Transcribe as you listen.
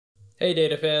Hey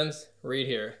data fans, Reed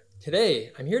here.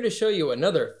 Today, I'm here to show you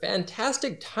another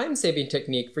fantastic time-saving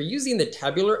technique for using the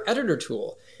Tabular Editor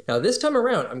tool. Now this time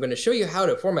around, I'm going to show you how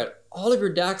to format all of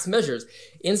your DAX measures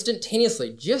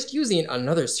instantaneously just using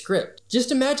another script.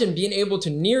 Just imagine being able to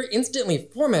near instantly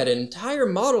format an entire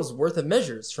model's worth of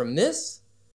measures from this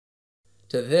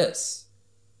to this,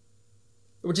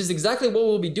 which is exactly what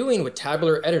we'll be doing with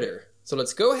Tabular Editor. So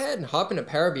let's go ahead and hop into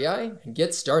Power BI and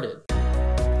get started.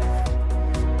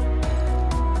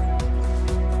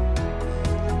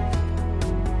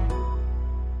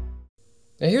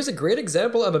 Now here's a great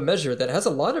example of a measure that has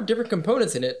a lot of different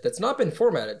components in it that's not been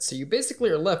formatted, so you basically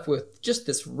are left with just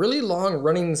this really long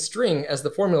running string as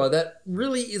the formula that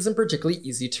really isn't particularly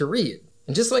easy to read.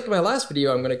 And just like in my last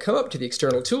video, I'm going to come up to the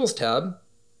External Tools tab,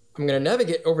 I'm going to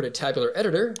navigate over to Tabular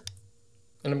Editor,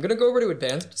 and I'm going to go over to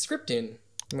Advanced Scripting.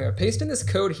 I'm going to paste in this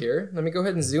code here. Let me go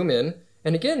ahead and zoom in.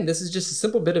 And again, this is just a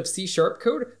simple bit of C#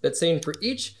 code that's saying for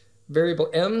each variable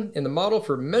m in the model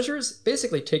for measures,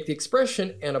 basically take the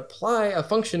expression and apply a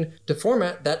function to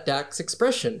format that DAX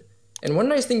expression. And one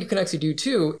nice thing you can actually do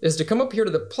too is to come up here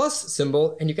to the plus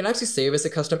symbol and you can actually save as a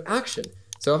custom action.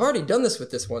 So I've already done this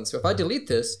with this one. So if I delete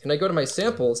this and I go to my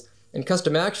samples and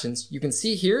custom actions, you can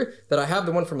see here that I have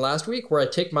the one from last week where I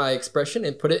take my expression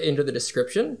and put it into the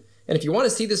description. And if you want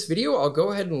to see this video, I'll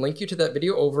go ahead and link you to that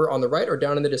video over on the right or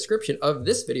down in the description of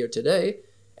this video today.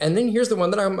 And then here's the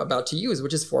one that I'm about to use,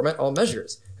 which is Format All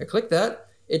Measures. I click that,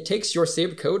 it takes your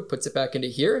saved code, puts it back into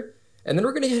here, and then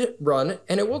we're going to hit run,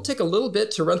 and it will take a little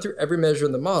bit to run through every measure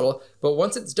in the model, but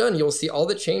once it's done, you'll see all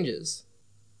the changes.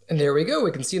 And there we go, we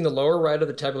can see in the lower right of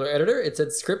the Tabular Editor, it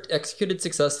said script executed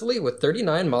successfully with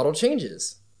 39 model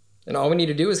changes. And all we need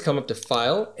to do is come up to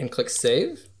File and click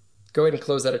Save, go ahead and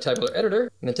close out of Tabular Editor,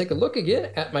 and then take a look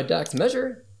again at my DAX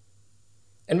measure,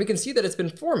 and we can see that it's been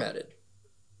formatted.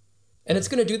 And it's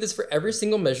going to do this for every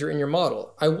single measure in your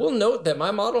model. I will note that my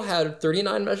model had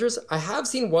 39 measures. I have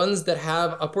seen ones that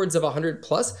have upwards of 100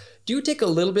 plus. Do take a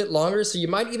little bit longer, so you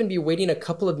might even be waiting a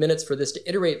couple of minutes for this to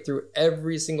iterate through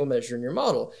every single measure in your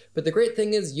model. But the great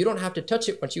thing is you don't have to touch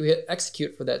it once you hit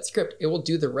execute for that script. It will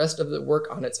do the rest of the work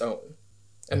on its own.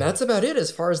 And that's about it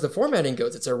as far as the formatting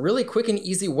goes. It's a really quick and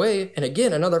easy way, and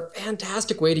again, another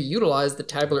fantastic way to utilize the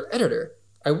Tabular Editor.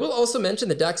 I will also mention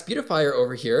the DAX Beautifier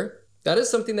over here. That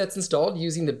is something that's installed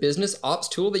using the business ops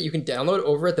tool that you can download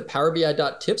over at the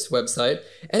powerbi.tips website,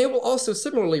 and it will also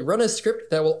similarly run a script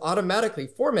that will automatically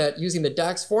format using the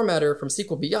DAX formatter from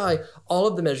SQL BI all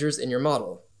of the measures in your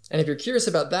model. And if you're curious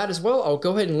about that as well, I'll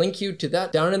go ahead and link you to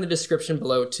that down in the description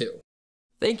below too.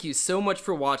 Thank you so much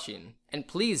for watching, and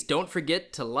please don't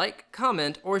forget to like,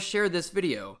 comment, or share this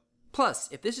video. Plus,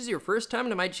 if this is your first time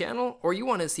to my channel, or you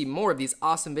want to see more of these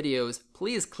awesome videos,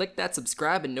 please click that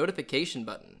subscribe and notification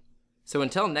button. So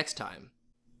until next time.